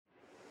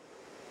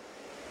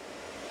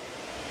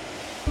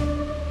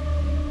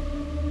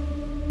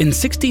In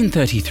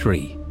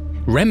 1633,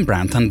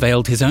 Rembrandt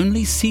unveiled his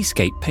only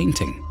seascape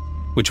painting,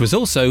 which was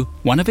also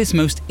one of his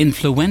most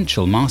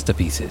influential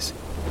masterpieces.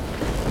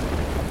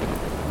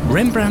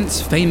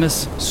 Rembrandt's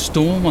famous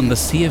Storm on the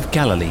Sea of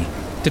Galilee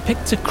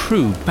depicts a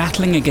crew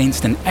battling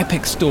against an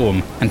epic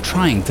storm and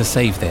trying to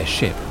save their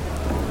ship.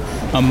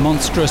 A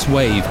monstrous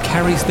wave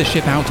carries the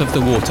ship out of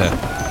the water.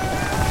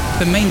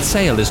 The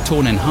mainsail is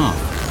torn in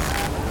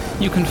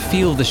half. You can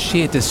feel the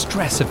sheer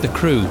distress of the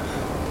crew,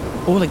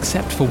 all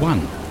except for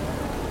one.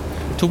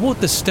 Toward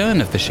the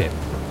stern of the ship,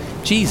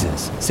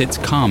 Jesus sits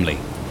calmly,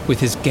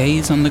 with his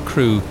gaze on the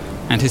crew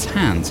and his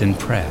hands in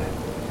prayer.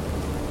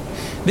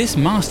 This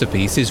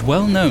masterpiece is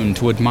well known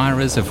to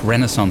admirers of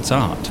Renaissance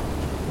art.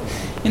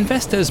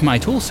 Investors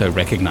might also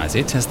recognize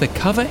it as the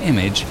cover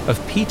image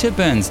of Peter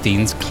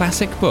Bernstein's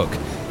classic book,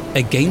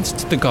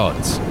 Against the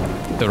Gods,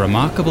 The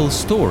Remarkable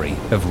Story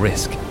of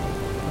Risk.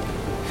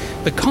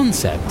 The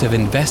concept of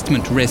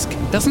investment risk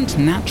doesn't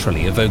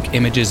naturally evoke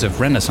images of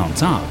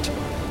Renaissance art,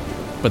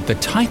 but the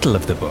title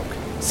of the book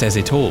says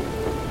it all.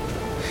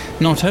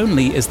 Not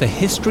only is the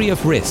history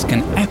of risk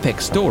an epic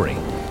story,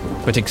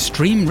 but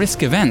extreme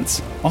risk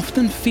events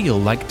often feel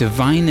like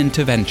divine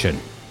intervention.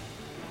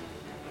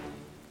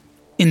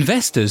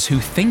 Investors who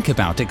think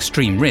about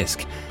extreme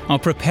risk are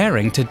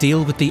preparing to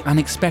deal with the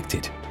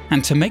unexpected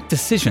and to make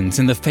decisions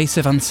in the face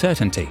of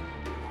uncertainty.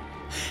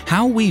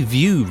 How we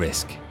view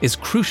risk is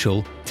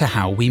crucial to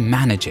how we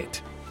manage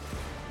it.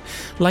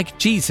 Like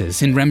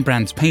Jesus in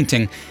Rembrandt's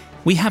painting,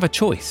 we have a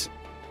choice.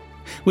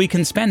 We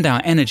can spend our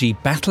energy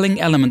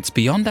battling elements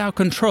beyond our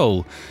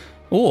control,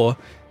 or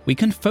we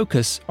can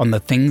focus on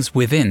the things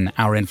within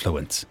our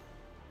influence.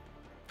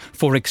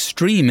 For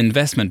extreme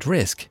investment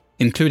risk,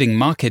 including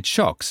market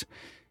shocks,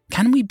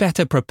 can we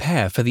better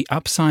prepare for the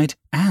upside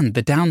and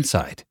the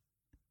downside?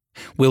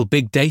 Will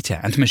big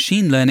data and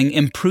machine learning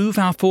improve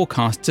our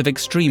forecasts of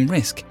extreme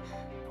risk?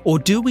 Or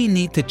do we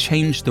need to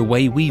change the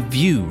way we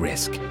view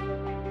risk?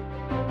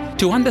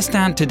 To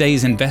understand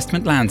today's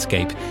investment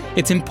landscape,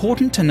 it's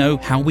important to know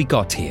how we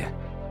got here.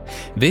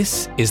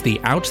 This is the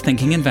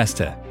OUTThinking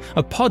Investor,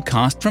 a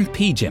podcast from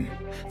PGIM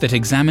that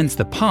examines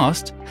the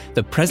past,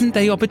 the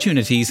present-day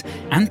opportunities,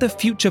 and the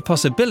future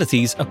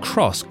possibilities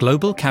across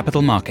global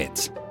capital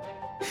markets.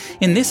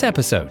 In this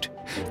episode,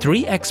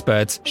 3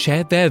 experts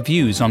shared their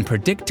views on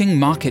predicting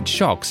market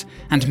shocks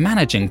and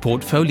managing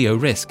portfolio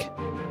risk.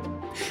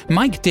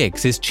 Mike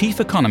Dix is Chief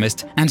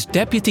Economist and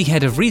Deputy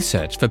Head of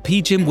Research for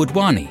PGIM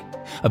Wadhwani,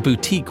 a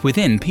boutique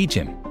within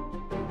PGIM.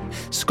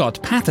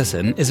 Scott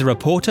Patterson is a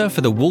reporter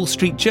for the Wall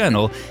Street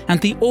Journal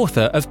and the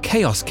author of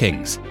Chaos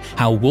Kings: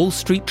 How Wall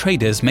Street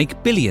Traders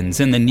Make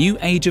Billions in the New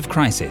Age of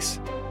Crisis.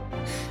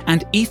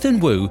 And Ethan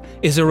Wu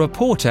is a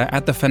reporter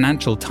at the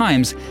Financial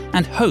Times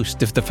and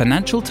host of the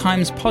Financial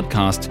Times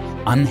podcast,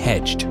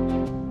 Unhedged.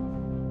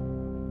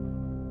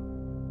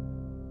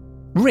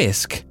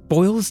 Risk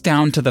boils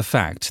down to the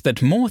fact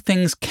that more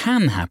things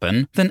can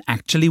happen than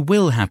actually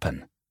will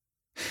happen.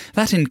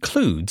 That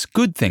includes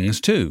good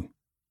things too.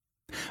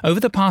 Over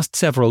the past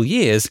several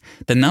years,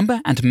 the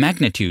number and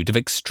magnitude of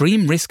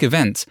extreme risk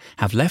events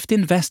have left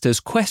investors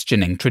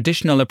questioning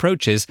traditional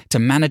approaches to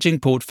managing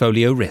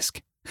portfolio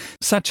risk,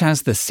 such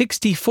as the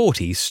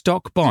 60-40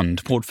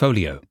 stock-bond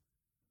portfolio.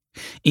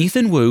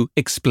 Ethan Wu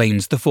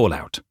explains the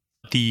fallout.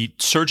 The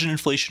surge in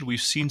inflation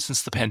we've seen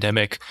since the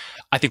pandemic,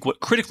 I think what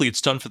critically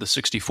it's done for the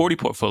 60-40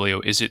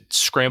 portfolio is it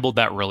scrambled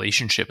that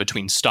relationship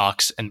between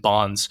stocks and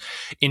bonds.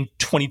 In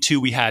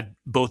 22, we had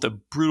both a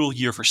brutal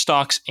year for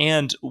stocks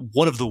and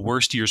one of the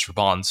worst years for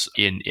bonds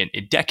in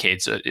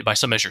decades, by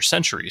some measure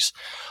centuries.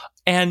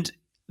 And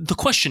the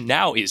question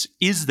now is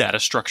that a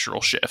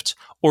structural shift?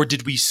 Or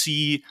did we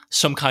see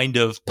some kind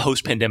of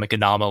post-pandemic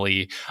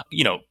anomaly,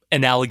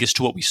 analogous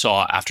to what we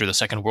saw after the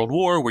Second World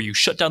War, where you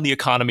shut down the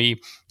economy,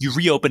 you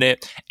reopen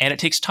it, and it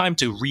takes time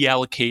to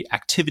reallocate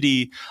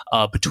activity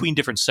between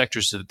different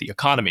sectors of the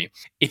economy.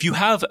 If you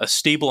have a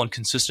stable and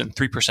consistent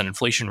 3%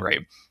 inflation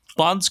rate,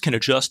 bonds can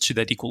adjust to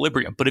that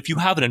equilibrium. But if you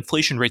have an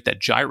inflation rate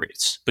that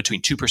gyrates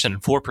between 2%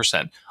 and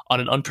 4% on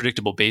an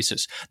unpredictable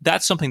basis,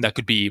 that's something that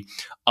could be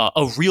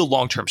a real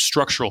long-term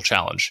structural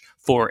challenge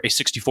for a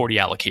 60-40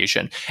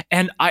 allocation.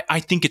 And I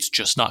think it's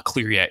just not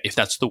clear yet if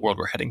that's the world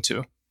we're heading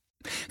to.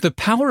 The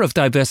power of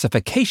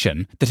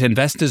diversification that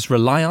investors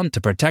rely on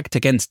to protect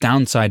against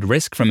downside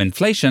risk from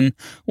inflation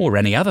or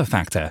any other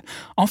factor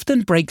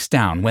often breaks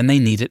down when they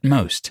need it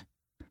most.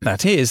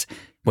 That is,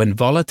 when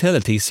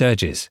volatility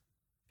surges.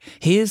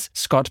 Here's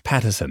Scott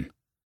Patterson.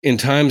 In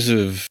times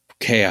of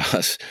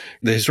chaos,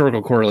 the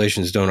historical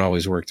correlations don't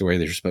always work the way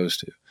they're supposed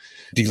to.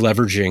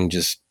 Deleveraging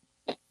just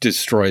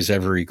destroys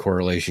every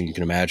correlation you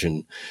can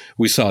imagine.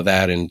 We saw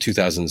that in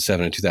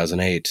 2007 and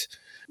 2008.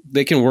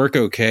 They can work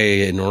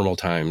okay in normal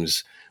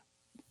times.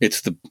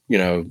 It's the,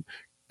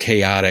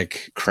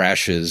 chaotic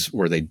crashes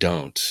where they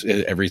don't.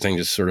 Everything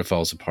just sort of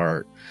falls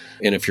apart.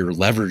 And if you're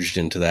leveraged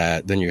into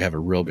that, then you have a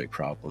real big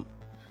problem.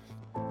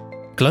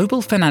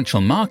 Global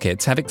financial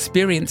markets have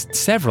experienced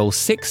several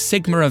Six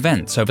Sigma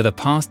events over the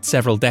past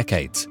several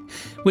decades,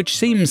 which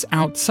seems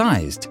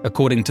outsized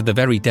according to the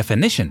very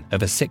definition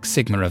of a Six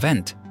Sigma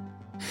event.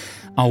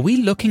 Are we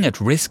looking at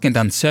risk and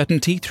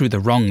uncertainty through the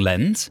wrong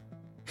lens?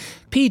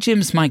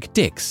 PGIM's Mike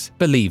Dix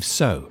believes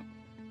so.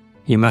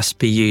 You must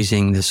be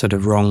using the sort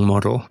of wrong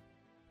model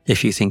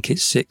if you think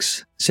it's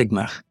Six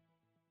Sigma.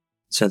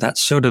 So that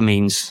sort of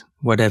means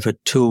whatever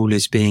tool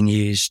is being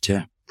used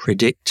to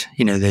predict,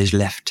 those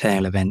left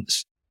tail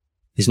events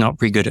is not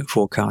very good at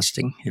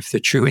forecasting. If the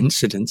true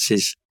incidence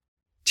is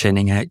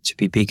turning out to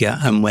be bigger,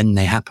 and when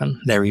they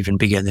happen, they're even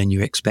bigger than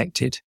you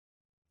expected.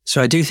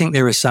 So I do think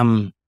there are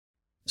some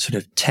sort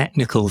of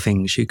technical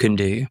things you can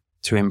do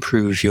to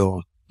improve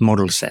your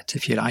model set,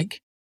 if you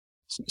like.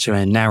 So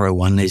a narrow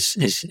one is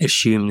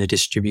assume the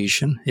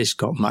distribution has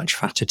got much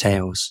fatter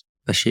tails,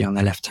 especially on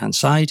the left-hand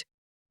side.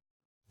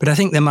 But I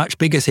think the much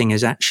bigger thing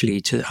is actually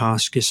to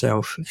ask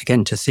yourself,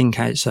 again, to think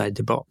outside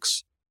the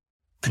box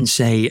and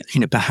say,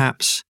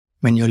 perhaps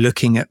when you're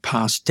looking at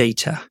past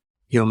data,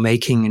 you're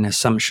making an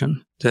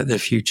assumption that the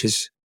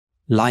future's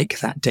like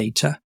that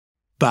data,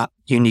 but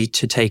you need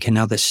to take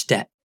another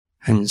step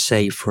and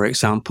say, for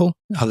example,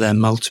 are there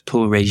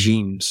multiple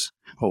regimes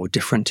or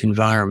different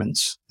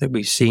environments that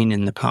we've seen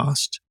in the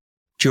past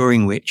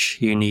during which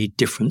you need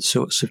different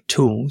sorts of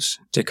tools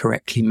to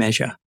correctly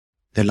measure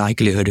the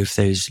likelihood of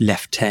those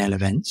left tail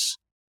events?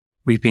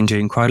 We've been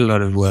doing quite a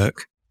lot of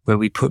work where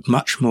we put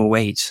much more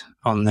weight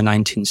on the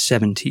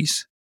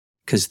 1970s,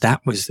 because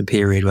that was the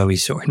period where we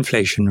saw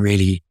inflation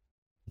really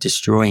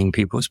destroying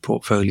people's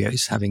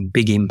portfolios, having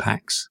big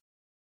impacts.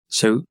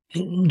 So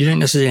you don't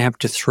necessarily have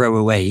to throw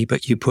away,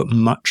 but you put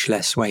much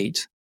less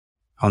weight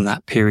on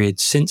that period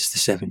since the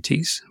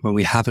 70s, when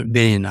we haven't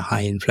been in a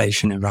high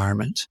inflation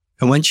environment.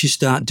 And once you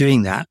start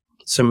doing that,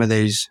 some of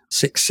those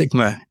Six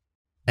Sigma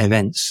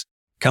events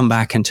come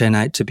back and turn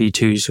out to be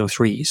 2s or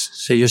 3s.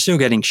 So you're still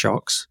getting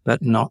shocks,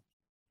 but not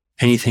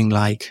anything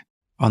like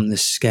on the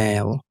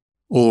scale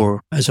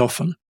or as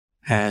often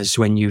as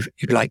when you've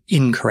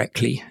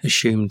incorrectly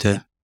assumed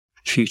the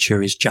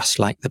future is just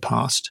like the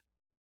past.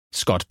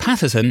 Scott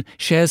Patterson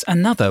shares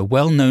another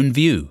well-known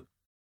view.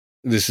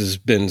 This has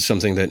been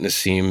something that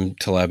Nassim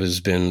Taleb has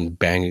been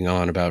banging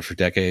on about for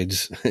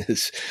decades,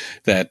 is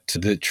that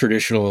the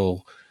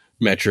traditional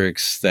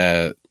metrics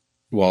that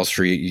Wall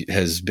Street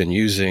has been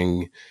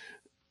using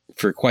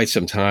for quite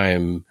some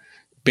time,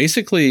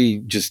 basically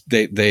just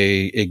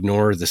they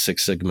ignore the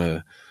Six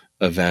Sigma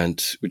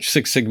event, which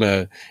Six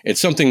Sigma,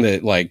 it's something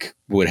that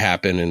would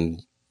happen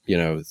in,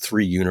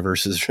 3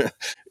 universes.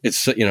 It's,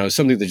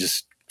 something that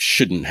just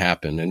shouldn't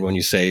happen. And when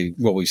you say,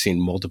 well, we've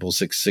seen multiple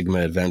Six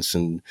Sigma events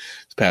in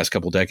the past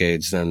couple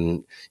decades,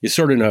 then you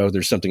sort of know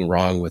there's something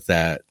wrong with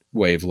that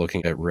way of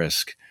looking at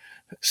risk.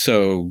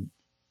 So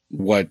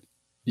what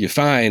you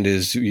find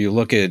is you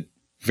look at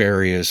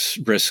various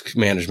risk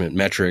management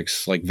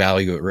metrics like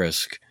value at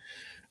risk.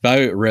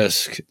 Value at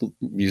risk,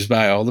 used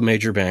by all the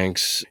major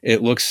banks,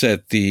 it looks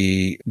at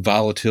the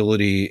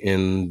volatility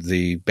in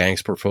the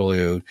bank's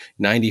portfolio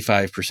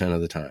 95%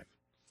 of the time.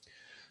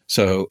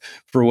 So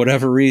for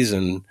whatever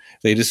reason,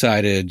 they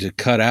decided to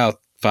cut out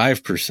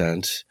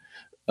 5%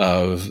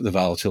 of the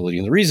volatility.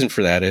 And the reason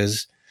for that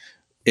is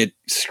it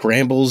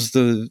scrambles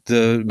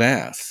the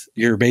math.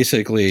 You're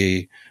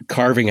basically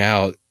carving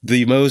out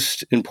the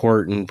most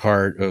important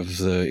part of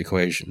the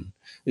equation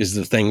is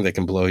the thing that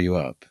can blow you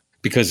up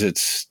because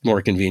it's more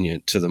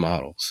convenient to the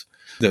models.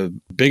 The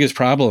biggest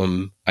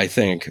problem, I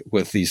think,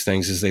 with these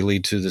things is they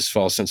lead to this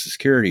false sense of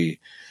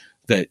security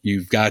that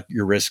you've got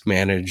your risk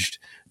managed.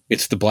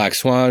 It's the black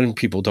swan.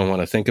 People don't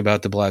want to think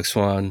about the black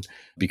swan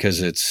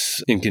because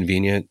it's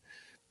inconvenient,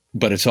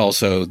 but it's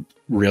also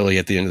really,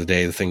 at the end of the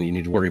day, the thing that you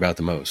need to worry about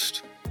the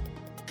most.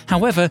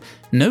 However,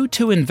 no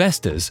two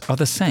investors are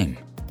the same.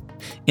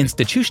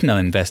 Institutional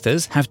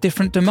investors have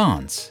different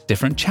demands,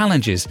 different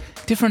challenges,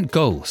 different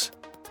goals.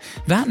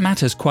 That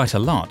matters quite a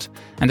lot,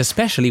 and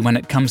especially when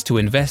it comes to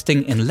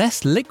investing in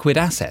less liquid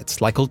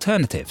assets like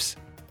alternatives.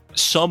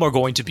 Some are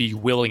going to be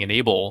willing and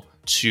able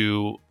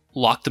to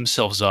lock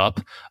themselves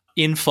up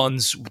in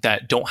funds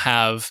that don't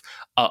have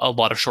a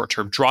lot of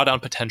short-term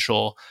drawdown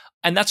potential.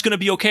 And that's going to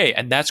be okay.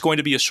 And that's going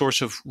to be a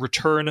source of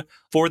return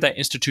for that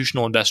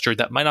institutional investor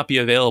that might not be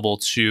available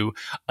to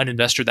an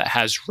investor that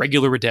has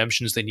regular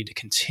redemptions they need to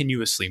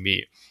continuously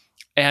meet.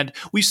 And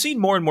we've seen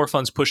more and more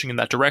funds pushing in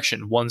that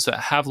direction, ones that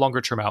have longer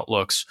term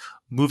outlooks,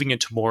 moving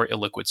into more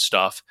illiquid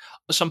stuff.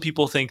 Some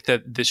people think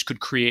that this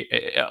could create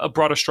a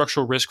broader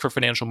structural risk for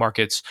financial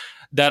markets.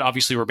 That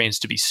obviously remains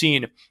to be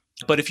seen.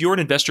 But if you're an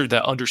investor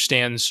that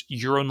understands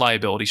your own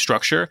liability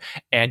structure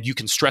and you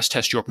can stress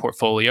test your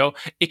portfolio,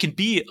 it can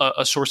be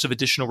a source of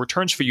additional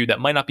returns for you that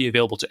might not be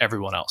available to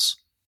everyone else.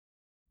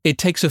 It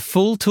takes a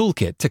full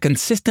toolkit to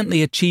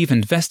consistently achieve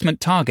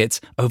investment targets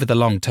over the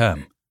long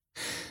term.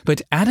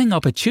 But adding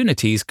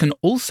opportunities can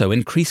also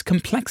increase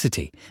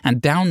complexity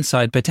and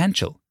downside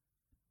potential.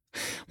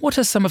 What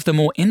are some of the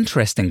more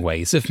interesting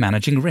ways of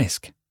managing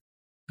risk?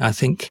 I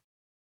think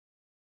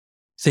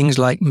things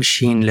like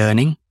machine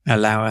learning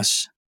allow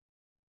us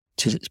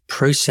to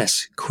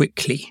process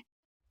quickly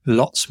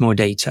lots more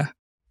data.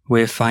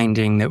 We're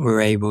finding that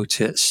we're able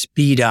to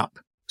speed up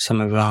some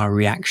of our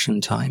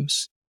reaction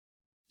times.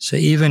 So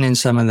even in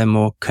some of the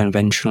more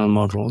conventional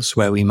models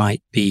where we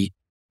might be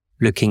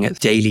looking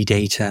at daily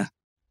data,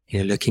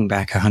 looking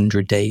back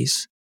 100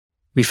 days,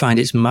 we find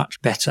it's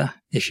much better,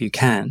 if you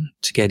can,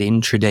 to get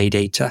intraday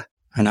data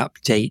and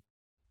update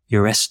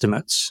your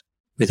estimates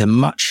with a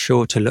much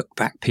shorter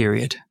look-back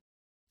period.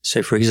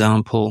 So, for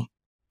example,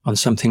 on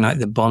something like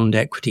the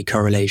bond-equity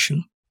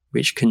correlation,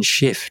 which can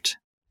shift,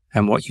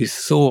 and what you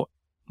thought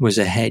was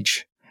a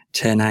hedge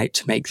turn out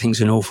to make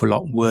things an awful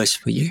lot worse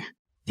for you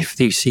if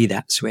you see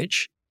that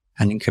switch.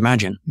 And you can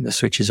imagine the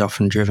switch is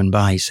often driven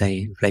by,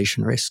 say,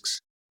 inflation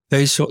risks.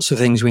 Those sorts of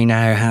things, we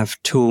now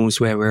have tools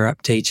where we're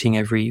updating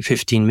every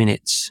 15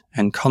 minutes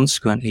and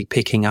consequently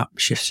picking up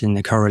shifts in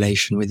the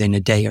correlation within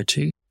a day or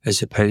two,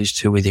 as opposed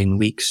to within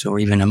weeks or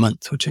even a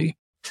month or two.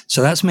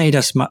 So that's made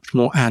us much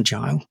more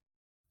agile.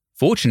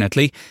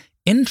 Fortunately,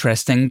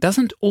 interesting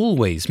doesn't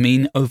always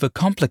mean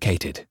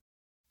overcomplicated.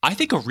 I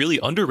think a really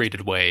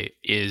underrated way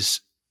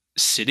is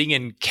sitting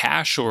in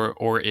cash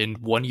or in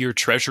 1-year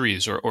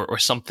treasuries or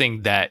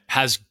something that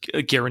has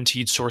a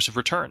guaranteed source of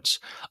returns,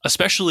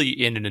 especially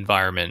in an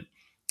environment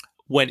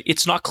when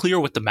it's not clear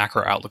what the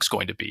macro outlook's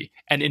going to be.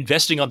 And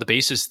investing on the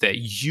basis that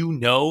you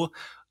know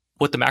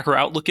what the macro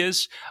outlook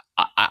is,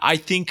 I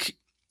think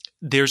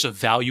there's a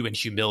value in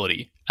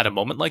humility at a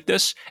moment like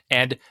this.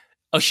 And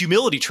a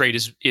humility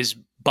trade is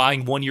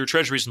buying 1-year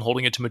treasuries and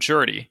holding it to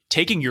maturity,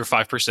 taking your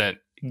 5%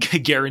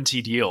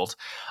 guaranteed yield.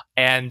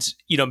 And,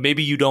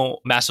 maybe you don't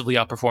massively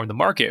outperform the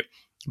market,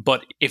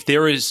 but if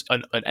there is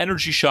an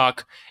energy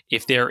shock,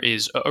 if there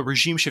is a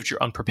regime shift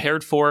you're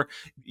unprepared for,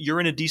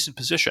 you're in a decent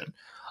position.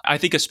 I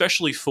think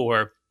especially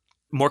for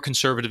more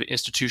conservative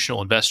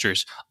institutional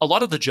investors, a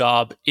lot of the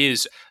job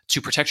is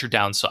to protect your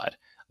downside.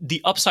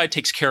 The upside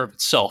takes care of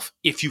itself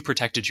if you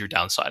protected your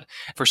downside.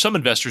 For some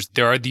investors,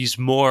 there are these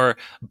more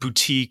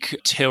boutique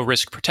tail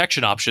risk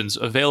protection options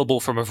available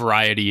from a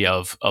variety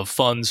of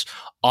funds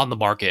on the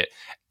market.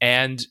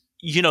 And,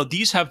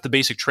 these have the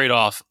basic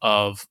trade-off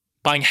of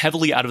buying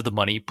heavily out of the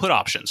money put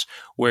options,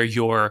 where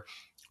you're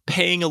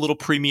paying a little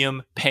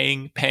premium,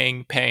 paying.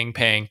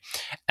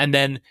 And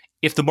then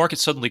if the market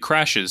suddenly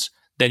crashes,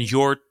 then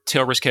your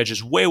tail risk hedge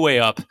is way,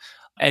 way up,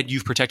 and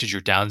you've protected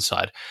your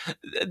downside.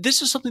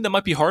 This is something that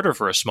might be harder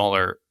for a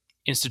smaller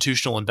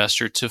institutional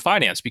investor to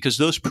finance because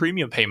those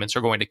premium payments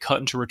are going to cut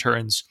into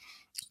returns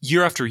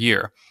year after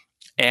year.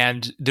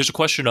 And there's a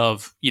question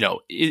of,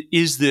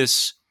 is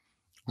this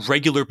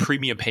regular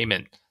premium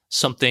payment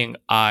something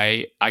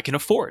I can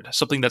afford,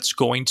 something that's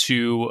going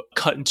to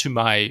cut into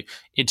my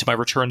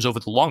returns over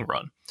the long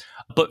run?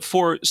 But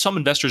for some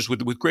investors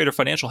with greater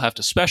financial heft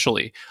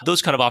especially,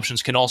 those kind of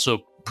options can also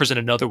present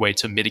another way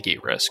to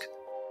mitigate risk.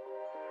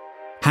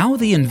 How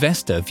the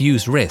investor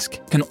views risk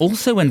can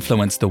also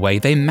influence the way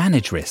they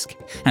manage risk,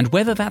 and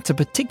whether that's a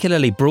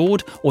particularly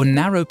broad or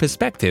narrow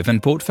perspective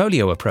and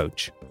portfolio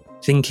approach.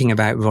 Thinking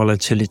about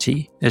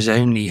volatility as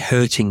only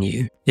hurting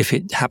you if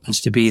it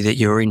happens to be that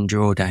you're in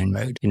drawdown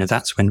mode,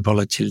 that's when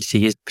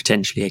volatility is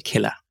potentially a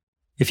killer.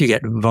 If you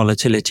get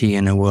volatility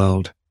in a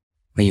world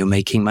where you're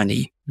making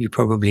money, you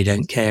probably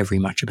don't care very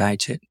much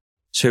about it.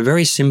 So a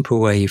very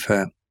simple way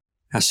for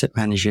asset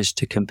managers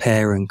to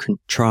compare and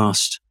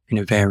contrast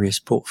various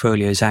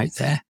portfolios out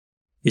there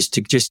is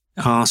to just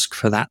ask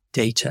for that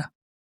data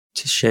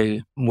to show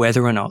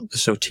whether or not the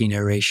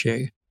Sortino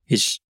ratio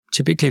is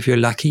typically, if you're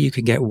lucky, you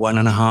can get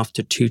 1.5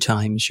 to 2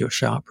 times your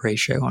Sharpe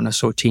ratio on a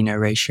Sortino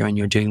ratio, and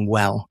you're doing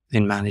well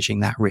in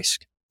managing that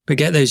risk. But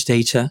get those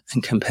data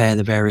and compare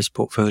the various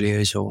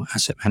portfolios or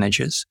asset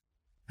managers.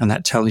 And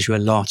that tells you a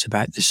lot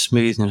about the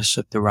smoothness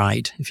of the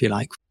ride, if you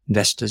like,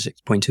 investors'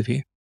 point of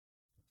view.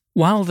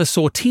 While the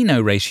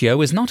Sortino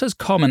ratio is not as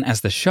common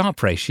as the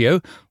Sharpe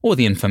ratio or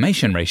the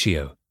information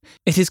ratio,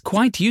 it is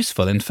quite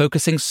useful in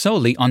focusing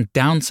solely on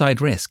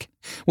downside risk,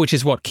 which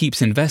is what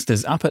keeps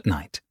investors up at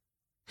night.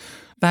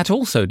 That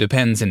also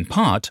depends in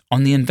part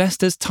on the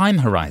investor's time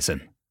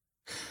horizon.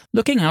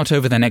 Looking out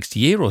over the next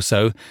year or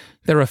so,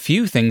 there are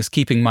few things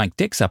keeping Mike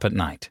Dix up at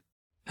night.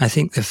 I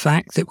think the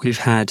fact that we've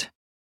had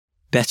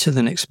better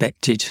than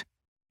expected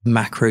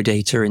macro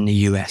data in the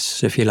US,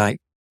 so if you like,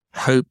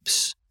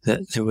 hopes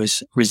that there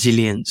was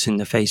resilience in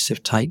the face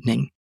of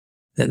tightening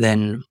that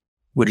then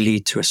would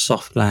lead to a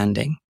soft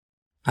landing.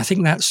 I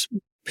think that's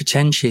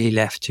potentially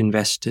left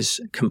investors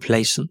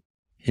complacent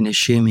in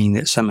assuming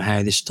that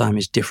somehow this time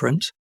is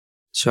different.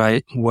 So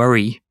I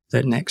worry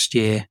that next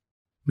year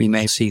we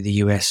may see the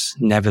US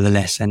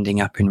nevertheless ending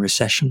up in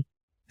recession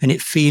and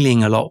it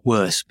feeling a lot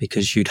worse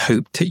because you'd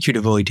hoped that you'd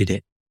avoided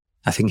it.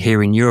 I think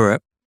here in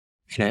Europe,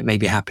 it may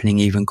be happening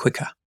even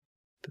quicker.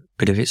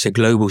 But if it's a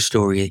global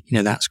story,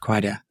 that's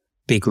quite a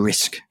big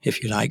risk,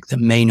 if you like, that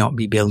may not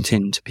be built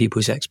into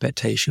people's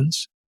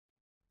expectations.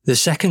 The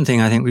second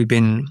thing I think we've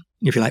been,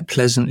 if you like,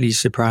 pleasantly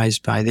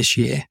surprised by this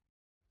year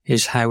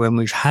is how when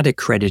we've had a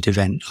credit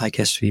event like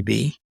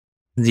SVB,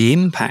 the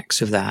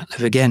impacts of that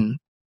have again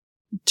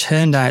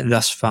turned out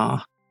thus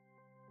far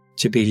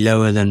to be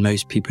lower than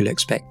most people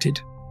expected.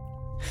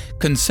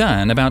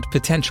 Concern about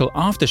potential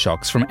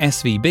aftershocks from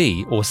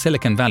SVB or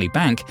Silicon Valley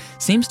Bank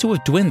seems to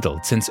have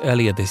dwindled since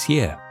earlier this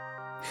year.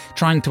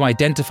 Trying to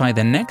identify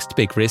the next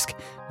big risk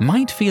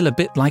might feel a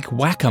bit like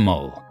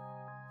whack-a-mole.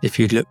 If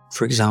you'd look,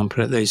 for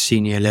example, at those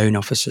senior loan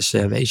officer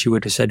surveys, you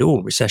would have said,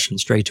 recession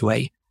straight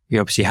away. We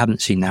obviously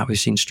haven't seen that. We've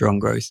seen strong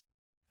growth.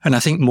 And I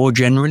think more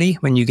generally,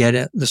 when you get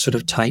at the sort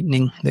of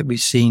tightening that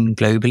we've seen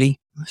globally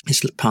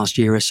this past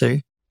year or so,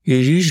 you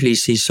usually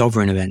see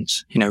sovereign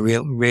events,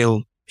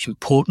 real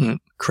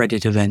important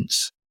credit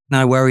events. And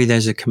I worry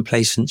there's a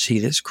complacency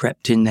that's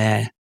crept in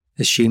there,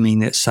 assuming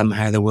that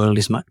somehow the world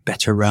is much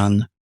better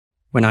run.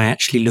 When I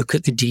actually look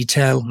at the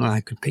detail, and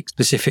I could pick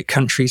specific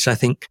countries, I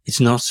think it's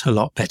not a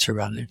lot better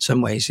run. In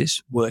some ways,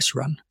 it's worse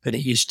run than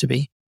it used to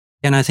be.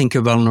 And I think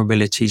of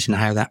vulnerabilities and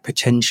how that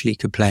potentially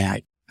could play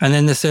out. And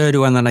then the third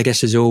one that I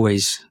guess is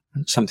always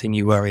something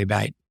you worry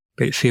about,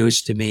 but it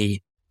feels to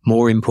me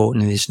more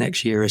important in this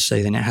next year or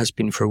so than it has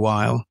been for a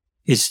while,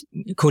 is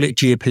call it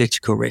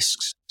geopolitical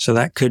risks. So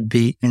that could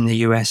be in the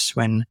US,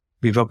 when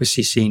we've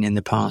obviously seen in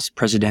the past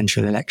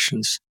presidential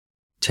elections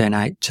turn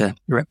out to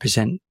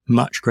represent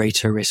much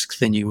greater risks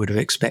than you would have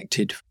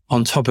expected.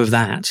 On top of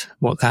that,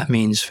 what that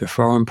means for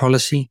foreign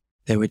policy,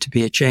 there were to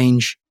be a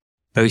change,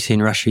 both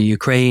in Russia,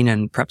 Ukraine,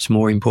 and perhaps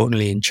more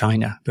importantly in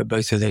China. But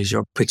both of those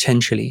are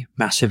potentially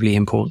massively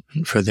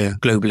important for the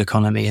global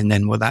economy, and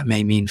then what that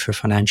may mean for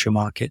financial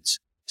markets.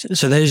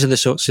 So those are the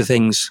sorts of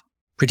things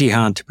pretty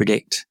hard to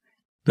predict,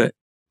 but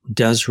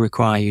does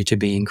require you to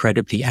be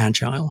incredibly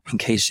agile in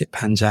case it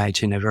pans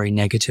out in a very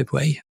negative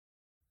way.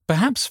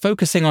 Perhaps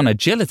focusing on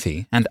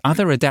agility and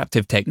other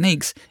adaptive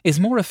techniques is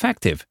more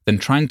effective than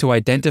trying to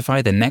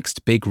identify the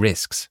next big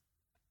risks.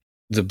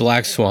 The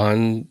black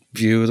swan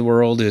view of the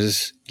world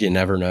is you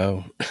never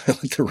know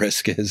what the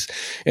risk is,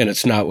 and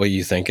it's not what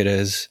you think it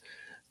is.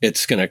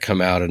 It's going to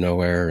come out of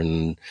nowhere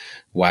and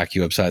whack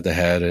you upside the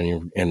head,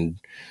 and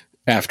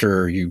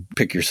after you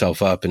pick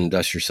yourself up and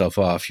dust yourself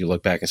off, you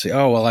look back and say,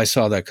 oh, well, I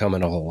saw that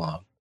coming all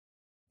along.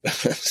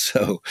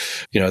 So,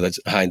 that's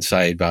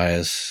hindsight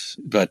bias,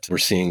 but we're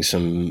seeing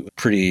some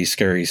pretty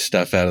scary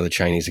stuff out of the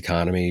Chinese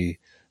economy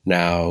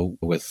now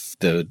with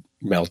the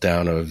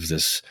meltdown of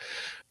this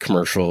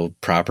commercial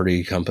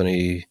property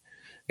company.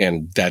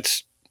 And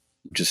that's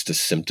just a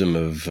symptom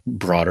of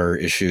broader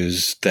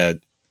issues that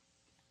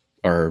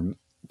are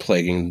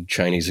plaguing the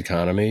Chinese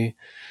economy.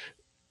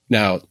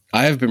 Now,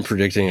 I have been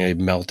predicting a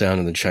meltdown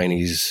in the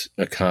Chinese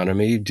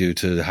economy due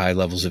to the high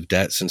levels of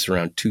debt since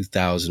around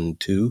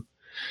 2002.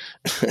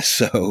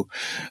 So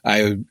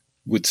I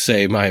would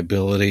say my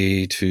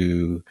ability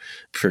to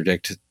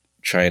predict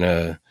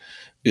China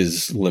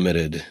is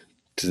limited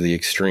to the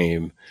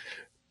extreme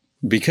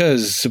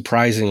because,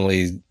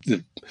 surprisingly,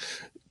 the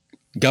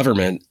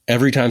government,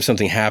 every time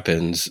something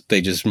happens,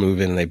 they just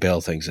move in and they bail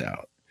things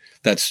out.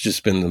 That's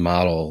just been the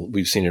model.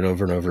 We've seen it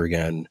over and over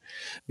again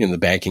in the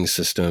banking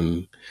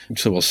system.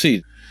 So we'll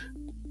see.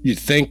 You'd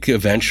think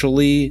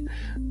eventually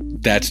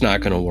that's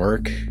not going to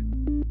work.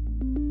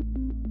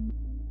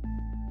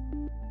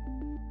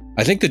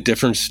 I think the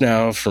difference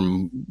now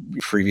from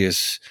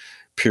previous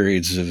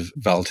periods of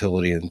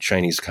volatility in the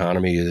Chinese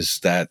economy is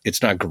that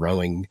it's not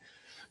growing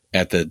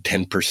at the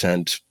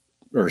 10%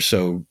 or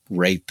so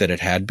rate that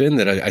it had been,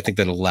 that I think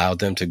that allowed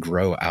them to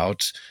grow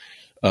out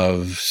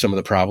of some of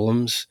the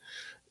problems.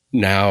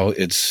 Now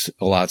it's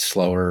a lot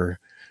slower.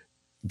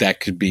 That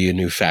could be a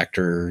new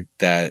factor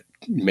that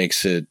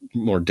makes it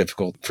more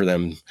difficult for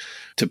them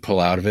to pull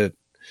out of it.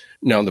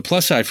 Now, on the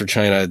plus side for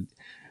China,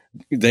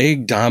 they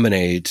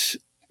dominate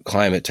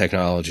climate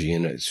technology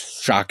in a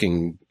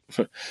shocking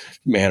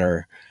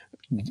manner.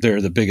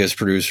 They're the biggest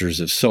producers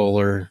of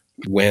solar,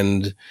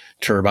 wind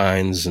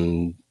turbines,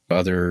 and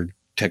other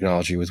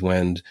technology with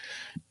wind.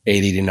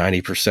 80 to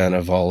 90%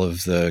 of all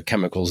of the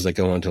chemicals that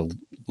go into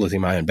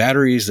lithium-ion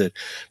batteries that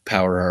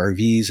power our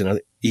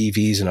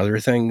EVs and other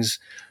things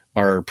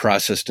are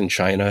processed in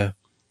China.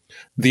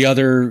 The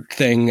other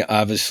thing,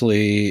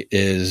 obviously,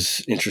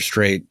 is interest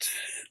rates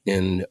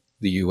in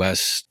the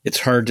U.S. It's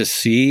hard to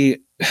see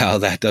how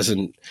that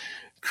doesn't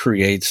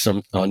create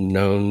some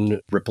unknown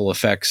ripple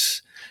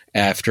effects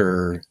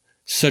after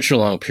such a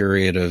long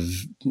period of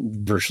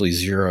virtually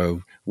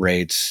zero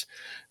rates.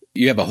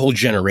 You have a whole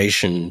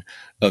generation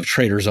of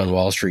traders on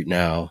Wall Street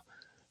now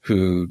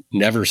who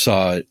never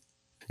saw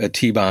a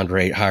T-bond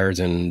rate higher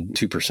than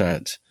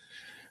 2%.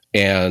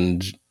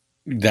 And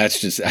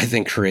that's just, I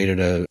think, created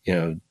a,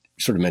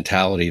 sort of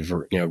mentality of,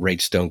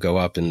 rates don't go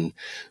up. And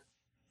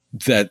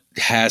that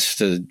has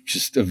to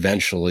just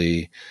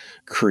eventually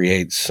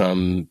create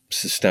some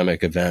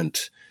systemic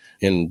event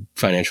in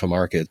financial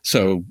markets.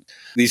 So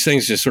these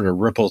things just sort of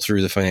ripple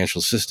through the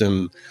financial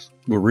system.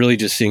 We're really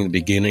just seeing the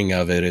beginning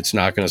of it. It's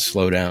not going to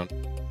slow down.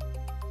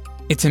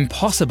 It's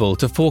impossible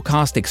to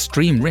forecast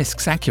extreme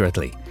risks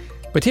accurately,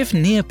 but if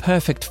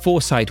near-perfect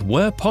foresight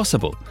were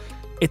possible,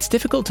 it's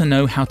difficult to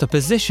know how to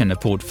position a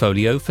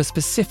portfolio for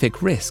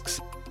specific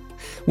risks.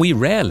 We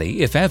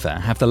rarely, if ever,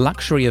 have the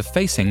luxury of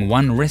facing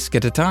one risk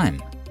at a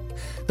time.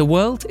 The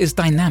world is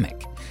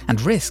dynamic,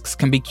 and risks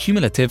can be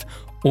cumulative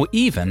or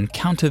even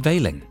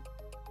countervailing.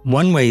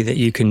 One way that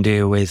you can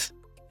deal with,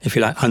 if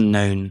you like,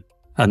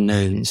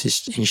 unknowns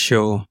is to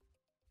ensure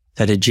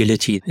that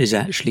agility is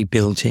actually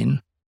built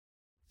in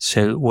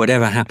So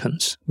whatever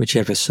happens,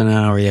 whichever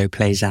scenario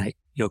plays out,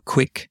 you're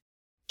quick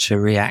to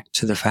react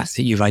to the fact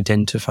that you've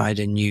identified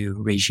a new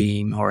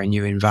regime or a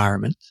new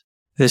environment.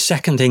 The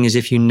second thing is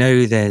if you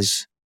know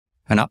there's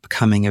an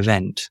upcoming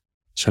event,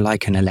 so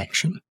like an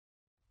election,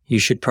 you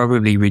should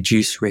probably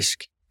reduce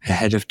risk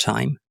ahead of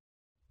time.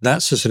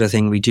 That's the sort of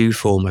thing we do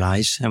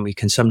formalize, and we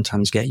can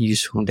sometimes get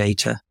useful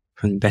data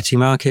from betting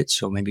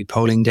markets or maybe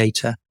polling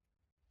data,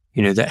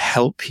 that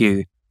help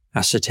you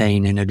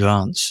ascertain in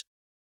advance,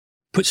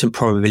 put some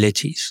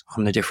probabilities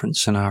on the different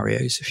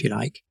scenarios, if you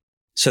like.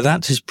 So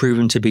that has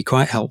proven to be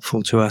quite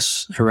helpful to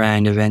us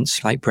around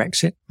events like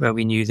Brexit, where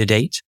we knew the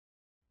date.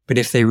 But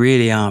if they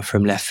really are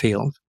from left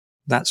field,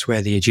 that's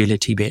where the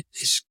agility bit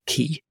is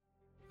key,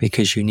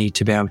 because you need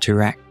to be able to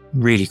react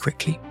really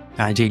quickly,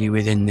 ideally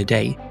within the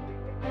day.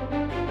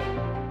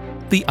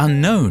 The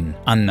unknown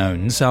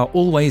unknowns are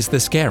always the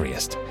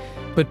scariest,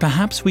 but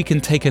perhaps we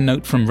can take a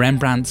note from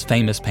Rembrandt's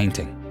famous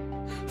painting.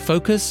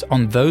 Focus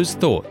on those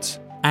thoughts,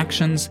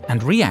 actions,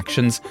 and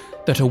reactions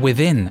that are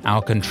within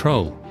our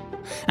control,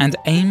 and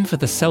aim for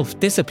the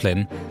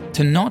self-discipline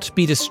to not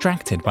be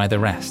distracted by the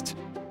rest.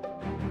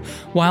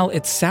 While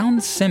it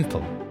sounds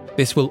simple,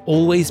 this will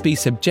always be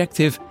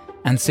subjective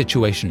and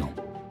situational.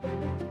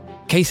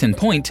 Case in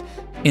point,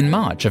 in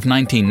March of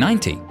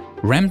 1990,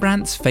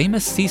 Rembrandt's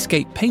famous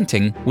seascape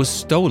painting was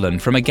stolen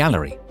from a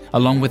gallery,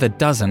 along with a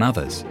dozen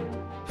others.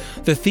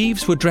 The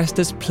thieves were dressed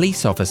as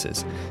police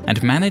officers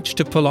and managed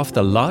to pull off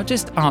the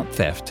largest art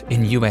theft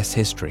in US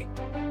history.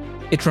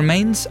 It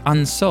remains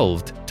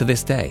unsolved to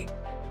this day.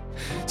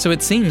 So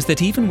it seems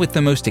that even with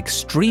the most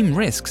extreme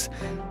risks,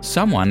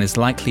 someone is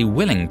likely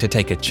willing to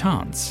take a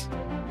chance,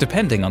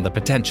 depending on the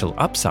potential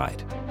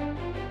upside.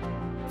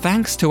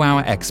 Thanks to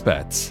our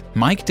experts,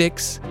 Mike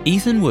Dix,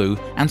 Ethan Wu,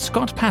 and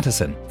Scott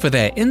Patterson, for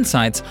their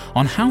insights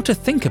on how to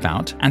think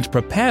about and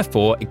prepare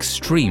for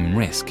extreme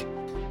risk.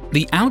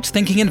 The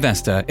OUTThinking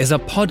Investor is a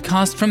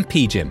podcast from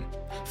PGIM.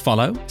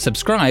 Follow,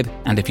 subscribe,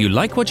 and if you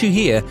like what you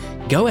hear,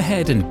 go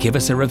ahead and give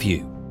us a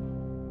review.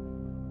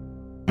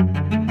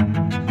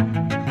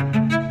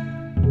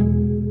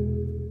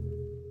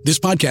 This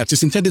podcast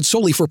is intended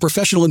solely for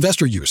professional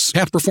investor use.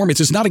 Past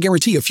performance is not a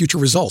guarantee of future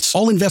results.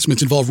 All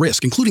investments involve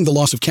risk, including the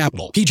loss of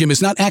capital. PGIM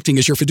is not acting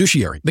as your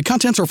fiduciary. The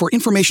contents are for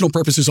informational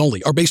purposes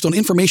only, are based on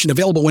information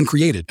available when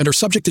created, and are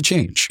subject to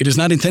change. It is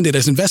not intended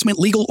as investment,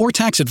 legal, or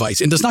tax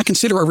advice and does not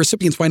consider a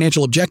recipient's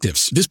financial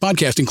objectives. This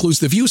podcast includes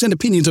the views and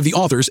opinions of the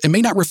authors and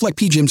may not reflect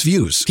PGIM's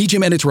views.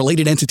 PGIM and its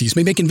related entities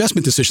may make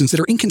investment decisions that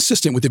are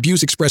inconsistent with the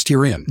views expressed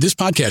herein. This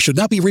podcast should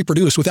not be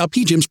reproduced without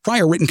PGIM's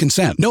prior written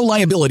consent. No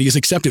liability is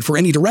accepted for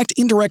any direct,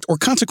 indirect, or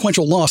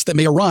consequential loss that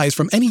may arise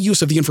from any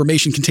use of the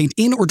information contained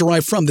in or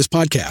derived from this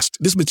podcast.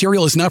 This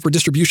material is not for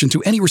distribution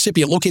to any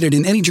recipient located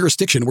in any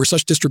jurisdiction where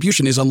such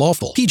distribution is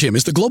unlawful. PGIM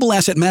is the global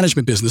asset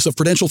management business of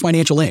Prudential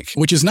Financial Inc.,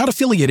 which is not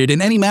affiliated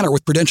in any manner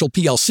with Prudential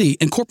plc,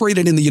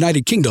 incorporated in the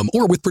United Kingdom,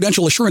 or with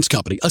Prudential Assurance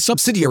Company, a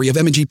subsidiary of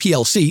M&G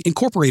plc,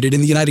 incorporated in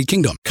the United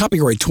Kingdom.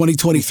 Copyright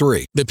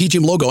 2023. The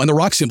PGIM logo and the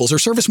rock symbols are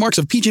service marks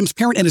of PGIM's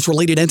parent and its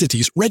related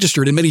entities,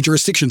 registered in many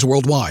jurisdictions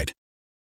worldwide.